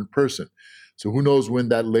the common person. So who knows when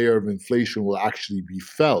that layer of inflation will actually be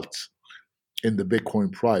felt in the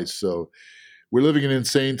Bitcoin price. So we're living in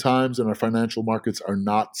insane times and our financial markets are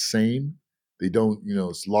not sane. They don't,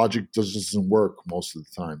 logic doesn't work most of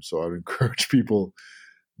the time. So I would encourage people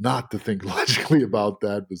not to think logically about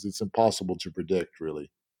that because it's impossible to predict, really.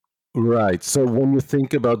 Right. So when you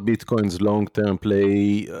think about Bitcoin's long-term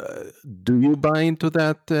play, do you buy into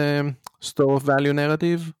that store of value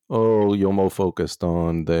narrative, or you're more focused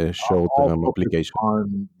on the short-term application?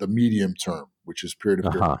 On the medium term, which is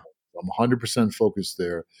peer-to-peer. I'm 100% focused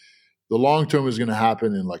there. The long term is going to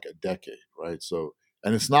happen in like a decade, right? So,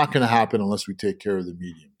 and it's not going to happen unless we take care of the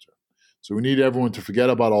medium term. So we need everyone to forget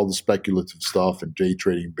about all the speculative stuff and day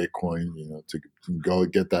trading Bitcoin, to go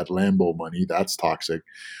get that Lambo money. That's toxic.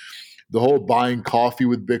 The whole buying coffee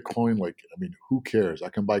with Bitcoin, who cares? I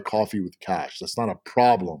can buy coffee with cash. That's not a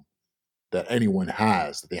problem that anyone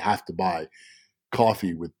has, that they have to buy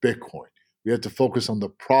coffee with Bitcoin. We have to focus on the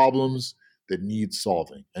problems that need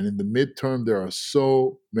solving. And in the midterm, there are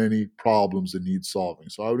so many problems that need solving.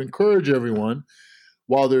 So I would encourage everyone,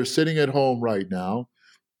 while they're sitting at home right now,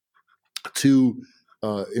 to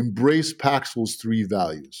embrace Paxful's 3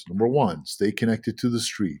 values. Number 1, stay connected to the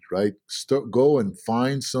street, right? Go and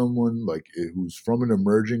find someone who's from an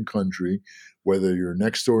emerging country, whether your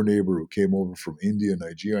next door neighbor who came over from India,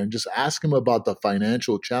 Nigeria, and just ask him about the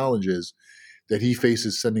financial challenges that he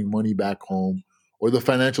faces sending money back home, or the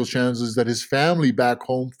financial challenges that his family back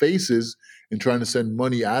home faces in trying to send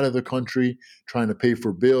money out of the country, trying to pay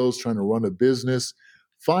for bills, trying to run a business.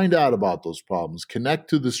 Find out about those problems, connect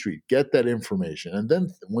to the street, get that information. And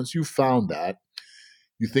then once you've found that,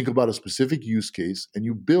 you think about a specific use case and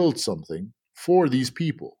you build something for these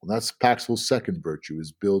people. And that's Paxful's second virtue,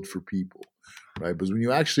 is build for people, right? Because when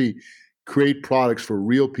you actually create products for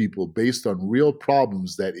real people based on real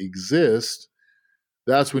problems that exist,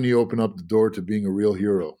 that's when you open up the door to being a real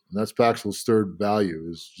hero. And that's Paxful's third value,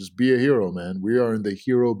 is just be a hero, man. We are in the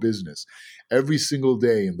hero business. Every single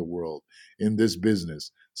day in the world, in this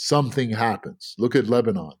business, something happens. Look at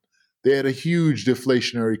Lebanon. They had a huge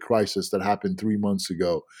deflationary crisis that happened 3 months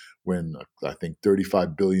ago when I think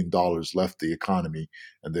 $35 billion left the economy,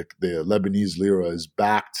 and the Lebanese lira is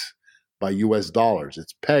backed by US dollars.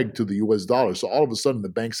 It's pegged to the US dollar. So all of a sudden, the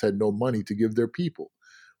banks had no money to give their people.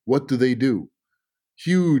 What do?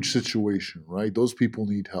 Huge situation, right? Those people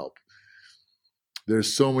need help.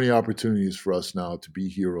 There's so many opportunities for us now to be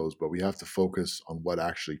heroes, but we have to focus on what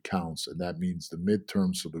actually counts, and that means the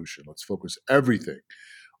midterm solution. Let's focus everything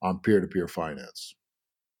on peer-to-peer finance.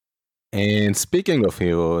 And speaking of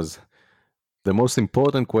heroes, the most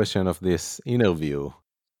important question of this interview,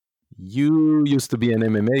 you used to be an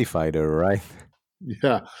MMA fighter, right?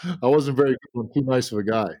 Yeah, I wasn't very good. I'm too nice of a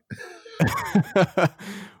guy.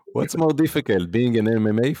 What's more difficult, being an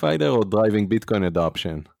MMA fighter or driving Bitcoin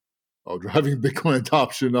adoption? Oh, driving Bitcoin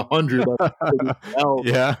adoption 100.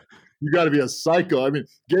 Yeah. You got to be a psycho. I mean,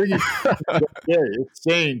 getting it's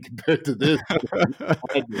insane compared to this.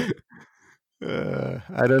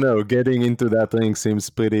 I don't know. Getting into that ring seems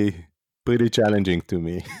pretty challenging to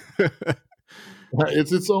me.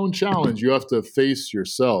 It's its own challenge. You have to face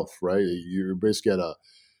yourself, right? You're basically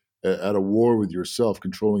at a war with yourself,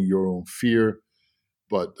 controlling your own fear.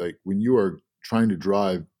 But when you are trying to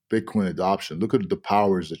drive Bitcoin adoption, look at the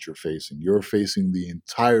powers that you're facing. You're facing the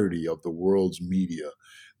entirety of the world's media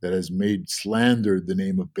that has slandered the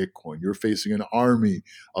name of Bitcoin. You're facing an army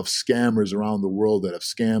of scammers around the world that have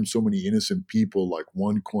scammed so many innocent people, like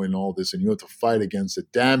OneCoin and all this, and you have to fight against the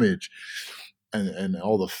damage and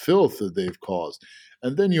all the filth that they've caused.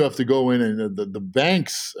 And then you have to go in, and the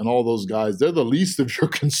banks and all those guys, they're the least of your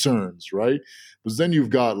concerns, right? But then you've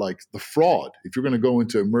got the fraud. If you're going to go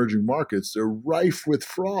into emerging markets, they're rife with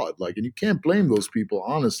fraud. And you can't blame those people,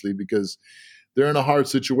 honestly, because they're in a hard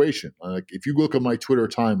situation. If you look at my Twitter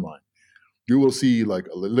timeline, you will see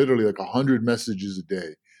literally 100 messages a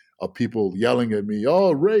day of people yelling at me,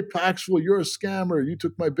 "Oh, Ray Paxful, you're a scammer. You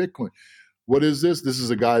took my Bitcoin." What is this? This is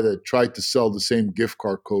a guy that tried to sell the same gift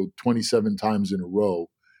card code 27 times in a row,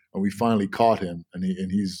 and we finally caught him, and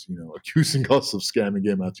he's accusing us of scamming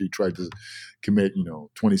him after he tried to commit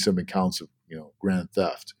 27 counts of grand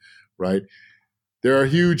theft, right? There are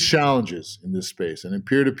huge challenges in this space, and in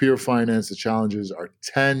peer-to-peer finance, the challenges are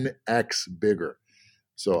 10x bigger.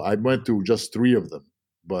 So I went through just 3 of them,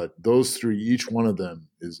 but those 3, each one of them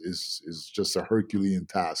is just a Herculean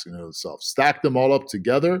task in itself. Stack them all up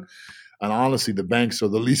together, and honestly, the banks are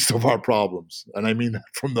the least of our problems. And I mean that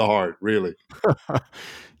from the heart, really.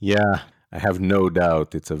 Yeah, I have no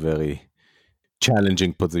doubt it's a very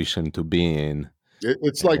challenging position to be in.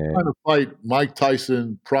 It's like trying to fight Mike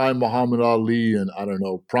Tyson, prime Muhammad Ali, and I don't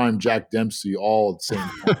know, prime Jack Dempsey all at the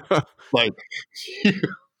same time.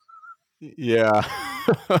 Yeah.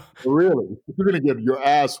 Really, you're going to get your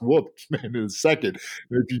ass whooped, man, in a second.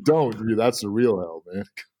 And if you don't, that's the real hell, man.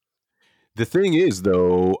 The thing is,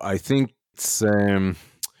 though, I think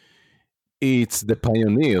it's the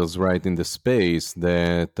pioneers, right, in the space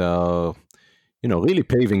that are, really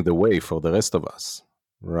paving the way for the rest of us,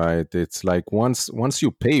 right? It's like once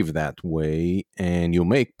you pave that way and you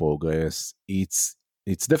make progress, it's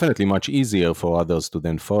definitely much easier for others to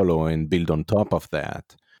then follow and build on top of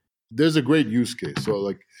that. there's a great use case. So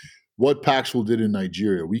like what Paxful did in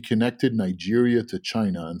Nigeria, we connected Nigeria to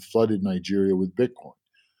China and flooded Nigeria with Bitcoin.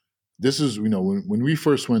 This is, when we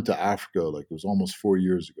first went to Africa, like it was almost 4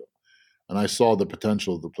 years ago, and I saw the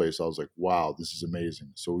potential of the place, I was like, wow, this is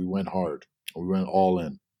amazing. So we went hard. We went all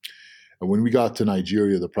in. And when we got to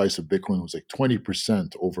Nigeria, the price of Bitcoin was like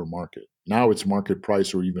 20% over market. Now it's market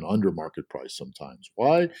price or even under market price sometimes.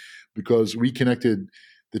 Why? Because we connected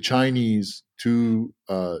the Chinese to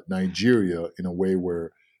Nigeria in a way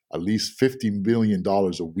where at least $50 billion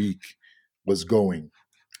a week was going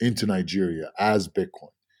into Nigeria as Bitcoin.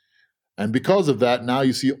 And because of that, now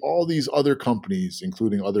you see all these other companies,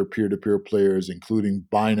 including other peer-to-peer players, including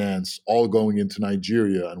Binance, all going into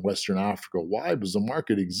Nigeria and Western Africa. Why? Because the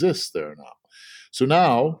market exists there now. So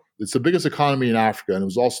now it's the biggest economy in Africa, and it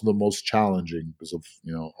was also the most challenging because of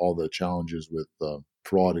all the challenges with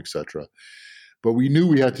fraud, etc. But we knew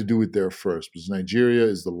we had to do it there first because Nigeria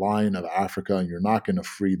is the lion of Africa, and you're not going to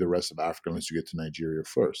free the rest of Africa unless you get to Nigeria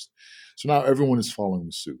first. So now everyone is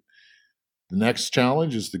following suit. The next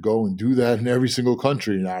challenge is to go and do that in every single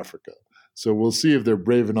country in Africa. So we'll see if they're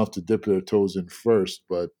brave enough to dip their toes in first,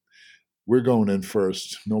 but we're going in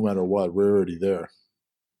first no matter what. We're already there.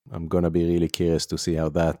 I'm going to be really curious to see how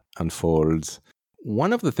that unfolds.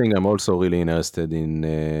 One of the things I'm also really interested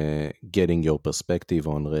in getting your perspective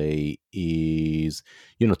on, Ray, is,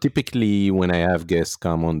 typically when I have guests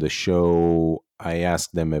come on the show, I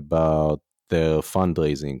ask them about their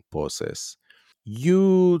fundraising process.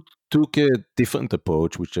 You took a different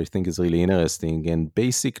approach, which I think is really interesting, and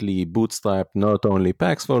basically bootstrapped not only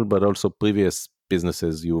Paxful, but also previous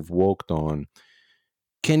businesses you've worked on.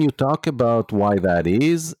 Can you talk about why that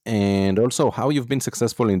is, and also how you've been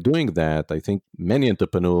successful in doing that? I think many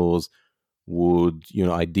entrepreneurs would,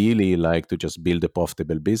 ideally like to just build a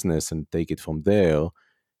profitable business and take it from there.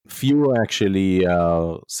 Few actually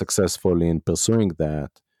are successful in pursuing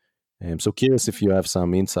that. So curious if you have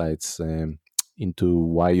some insights into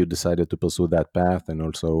why you decided to pursue that path and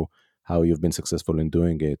also how you've been successful in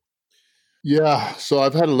doing it. Yeah, so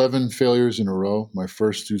I've had 11 failures in a row. My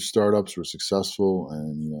first 2 startups were successful,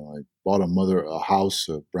 and I bought a house,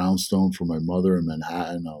 a brownstone for my mother in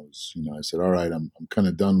Manhattan. I said, all right, I'm kind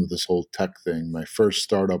of done with this whole tech thing. My first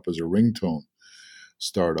startup was a ringtone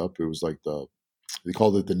startup. It was like they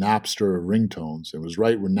called it the Napster of ringtones. It was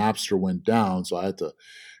right when Napster went down, so I had to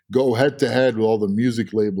go head to head with all the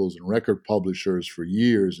music labels and record publishers for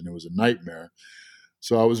years, and it was a nightmare.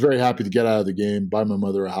 So I was very happy to get out of the game, buy my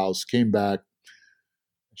mother a house, came back.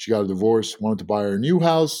 She got a divorce, wanted to buy her a new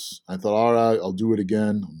house. I thought, all right, I'll do it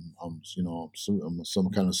again. I'm some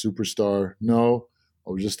kind of superstar. No, I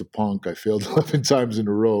was just a punk. I failed 11 times in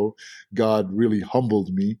a row. God really humbled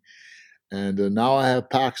me. And now I have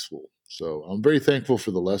Paxful. So I'm very thankful for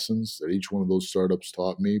the lessons that each one of those startups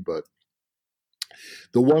taught me. But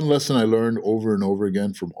the one lesson I learned over and over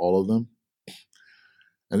again from all of them,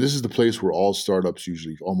 and this is the place where almost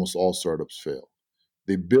all startups fail.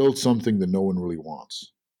 They build something that no one really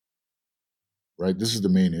wants, right? This is the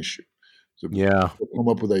main issue. So yeah, people come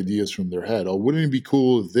up with ideas from their head. Oh, wouldn't it be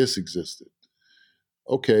cool if this existed?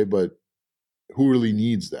 Okay, but who really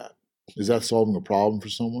needs that? Is that solving a problem for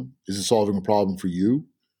someone? Is it solving a problem for you?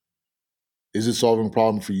 Is it solving a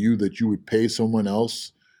problem for you that you would pay someone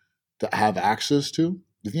else to have access to?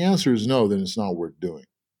 If the answer is no, then it's not worth doing,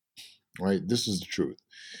 right? This is the truth.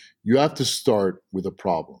 You have to start with a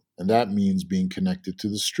problem, and that means being connected to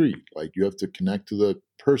the street. Like you have to connect to the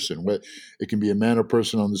person. It can be a man or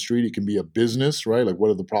person on the street. It can be a business, right? Like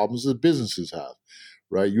what are the problems that businesses have,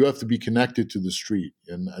 right? You have to be connected to the street,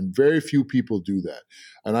 and very few people do that.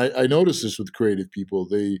 And I notice this with creative people.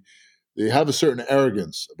 They have a certain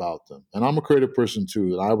arrogance about them. And I'm a creative person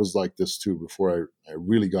too, and I was like this too before I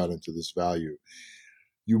really got into this value.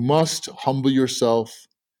 You must humble yourself,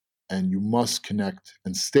 and you must connect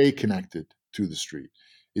and stay connected to the street.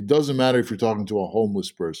 It doesn't matter if you're talking to a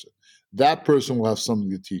homeless person. That person will have something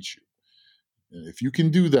to teach you. And if you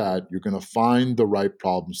can do that, you're going to find the right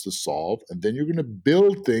problems to solve, and then you're going to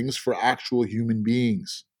build things for actual human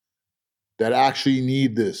beings that actually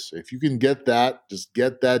need this. If you can get that, just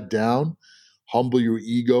get that down, humble your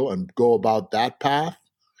ego, and go about that path,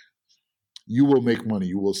 you will make money.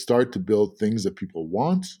 You will start to build things that people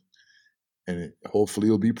want, and hopefully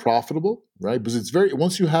it'll be profitable, right? Because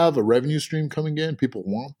once you have a revenue stream coming in, people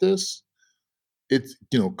want this. It's,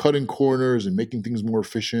 cutting corners and making things more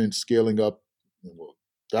efficient, scaling up. Well,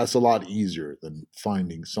 that's a lot easier than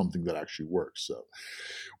finding something that actually works. So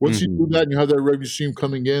once you do that and you have that revenue stream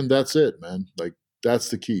coming in, that's it, man. Like that's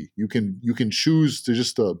the key. You can choose to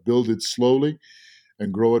just build it slowly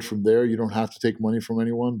and grow it from there. You don't have to take money from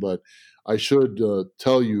anyone, but I should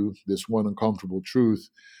tell you this one uncomfortable truth.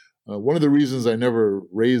 One of the reasons I never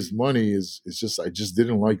raised money is just I just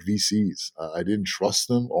didn't like VCs. I didn't trust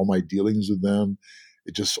them. All my dealings with them,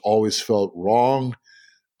 it just always felt wrong.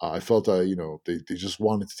 I felt they just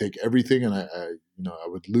wanted to take everything, and I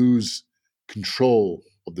would lose control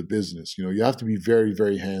of the business. You have to be very,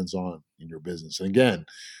 very hands-on in your business. And again,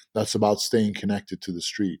 that's about staying connected to the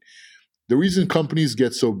street. The reason companies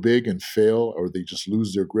get so big and fail, or they just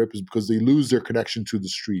lose their grip, is because they lose their connection to the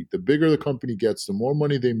street. The bigger the company gets, the more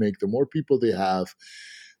money they make, the more people they have,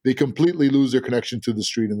 they completely lose their connection to the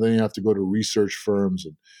street. And then you have to go to research firms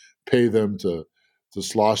and pay them to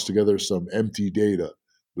slosh together some empty data,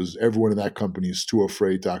 because everyone in that company is too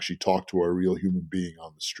afraid to actually talk to a real human being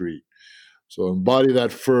on the street. So embody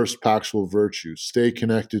that first Paxful virtue. Stay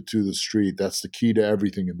connected to the street. That's the key to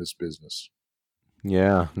everything in this business.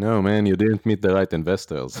 Yeah, no, man, you didn't meet the right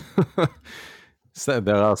investors. So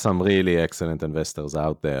there are some really excellent investors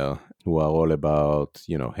out there who are all about,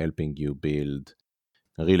 helping you build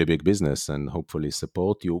a really big business and hopefully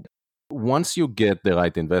support you. Once you get the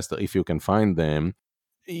right investor, if you can find them,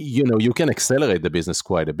 you can accelerate the business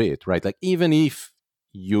quite a bit, right? Like even if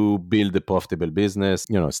you build a profitable business,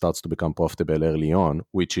 it starts to become profitable early on,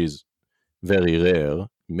 which is very rare,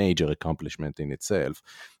 major accomplishment in itself.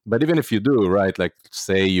 But even if you do, right, like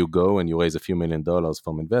say you go and you raise a few $1 million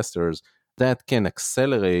from investors, that can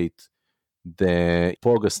accelerate the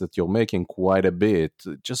progress that you're making quite a bit.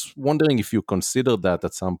 Just wondering if you considered that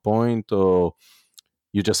at some point, or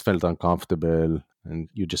you just felt uncomfortable and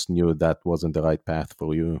you just knew that wasn't the right path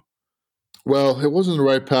for you. Well, it wasn't the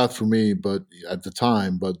right path for me, but at the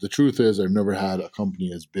time. But the truth is, I've never had a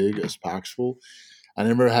company as big as Paxful. I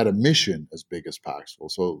never had a mission as big as Paxful.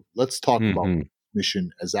 So let's talk about what mission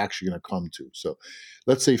is actually going to come to. So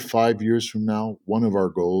let's say 5 years from now, one of our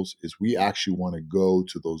goals is we actually want to go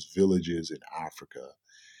to those villages in Africa.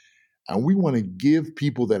 And we want to give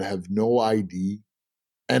people that have no ID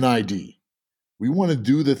an ID. We want to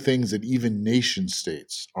do the things that even nation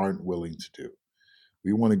states aren't willing to do.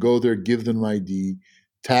 We want to go there, give them an ID,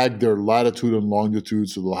 tag their latitude and longitude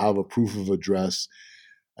so they'll have a proof of address,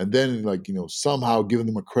 and then somehow give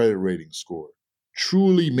them a credit rating score.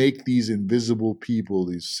 Truly make these invisible people,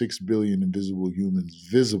 these 6 billion invisible humans,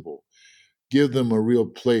 visible. Give them a real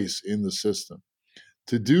place in the system.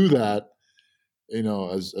 To do that,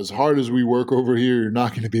 as hard as we work over here, you're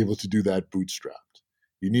not going to be able to do that bootstrapped.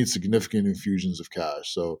 You need significant infusions of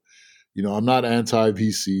cash. So, I'm not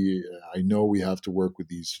anti-VC. I know we have to work with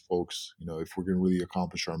these folks, if we're going to really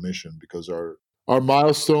accomplish our mission, because our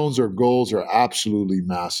milestones, our goals are absolutely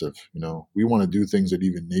massive. We want to do things that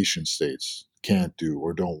even nation states can't do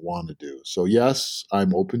or don't want to do. So yes,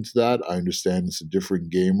 I'm open to that. I understand it's a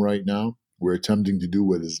different game right now. We're attempting to do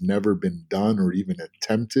what has never been done or even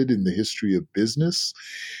attempted in the history of business.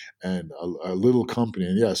 And a little company,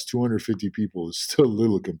 and yes, 250 people is still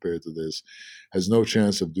little compared to this, has no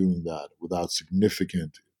chance of doing that without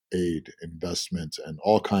significant aid, investment, and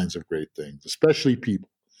all kinds of great things, especially people.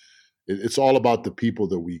 It's all about the people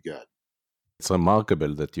that we get. It's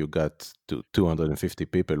remarkable that you got to 250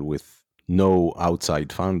 people with no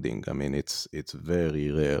outside funding. I mean, it's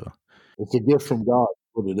very rare. It's a gift from God.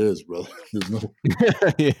 What it is, brother. There's no.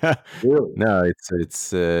 Yeah. Really? No,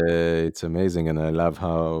 it's amazing, and I love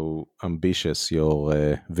how ambitious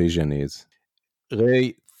your vision is.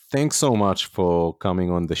 Ray, thanks so much for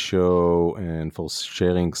coming on the show and for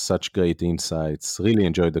sharing such great insights. Really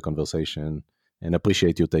enjoyed the conversation and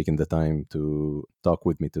appreciate you taking the time to talk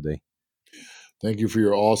with me today. Thank you for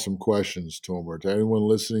your awesome questions, Tomer. To anyone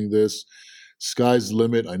listening to this, sky's the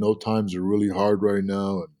limit. I know times are really hard right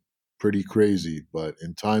now and pretty crazy, but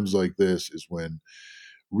in times like this is when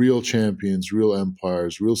real champions, real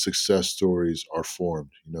empires, real success stories are formed.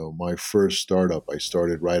 My first startup, I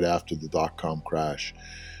started right after the dot-com crash,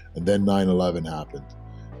 and then 9/11 happened,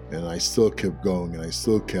 and I still kept going and I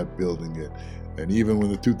still kept building it. And even when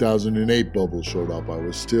the 2008 bubble showed up, I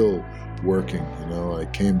was still working. I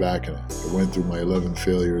came back and I went through my 11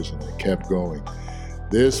 failures and I kept going.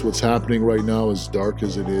 What's happening right now, as dark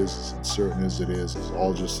as it is, as uncertain as it is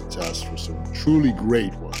all just a test for some truly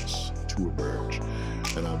great ones to emerge.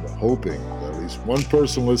 And I'm hoping that at least one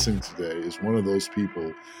person listening today is one of those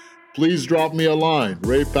people. Please drop me a line,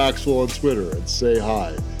 Ray Paxful on Twitter, and say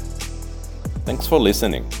hi. Thanks for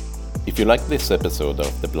listening. If you like this episode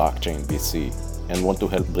of The Blockchain VC and want to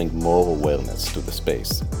help bring more awareness to the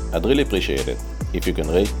space, I'd really appreciate it if you can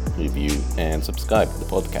rate, review, and subscribe to the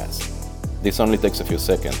podcast. This only takes a few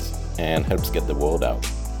seconds and helps get the word out.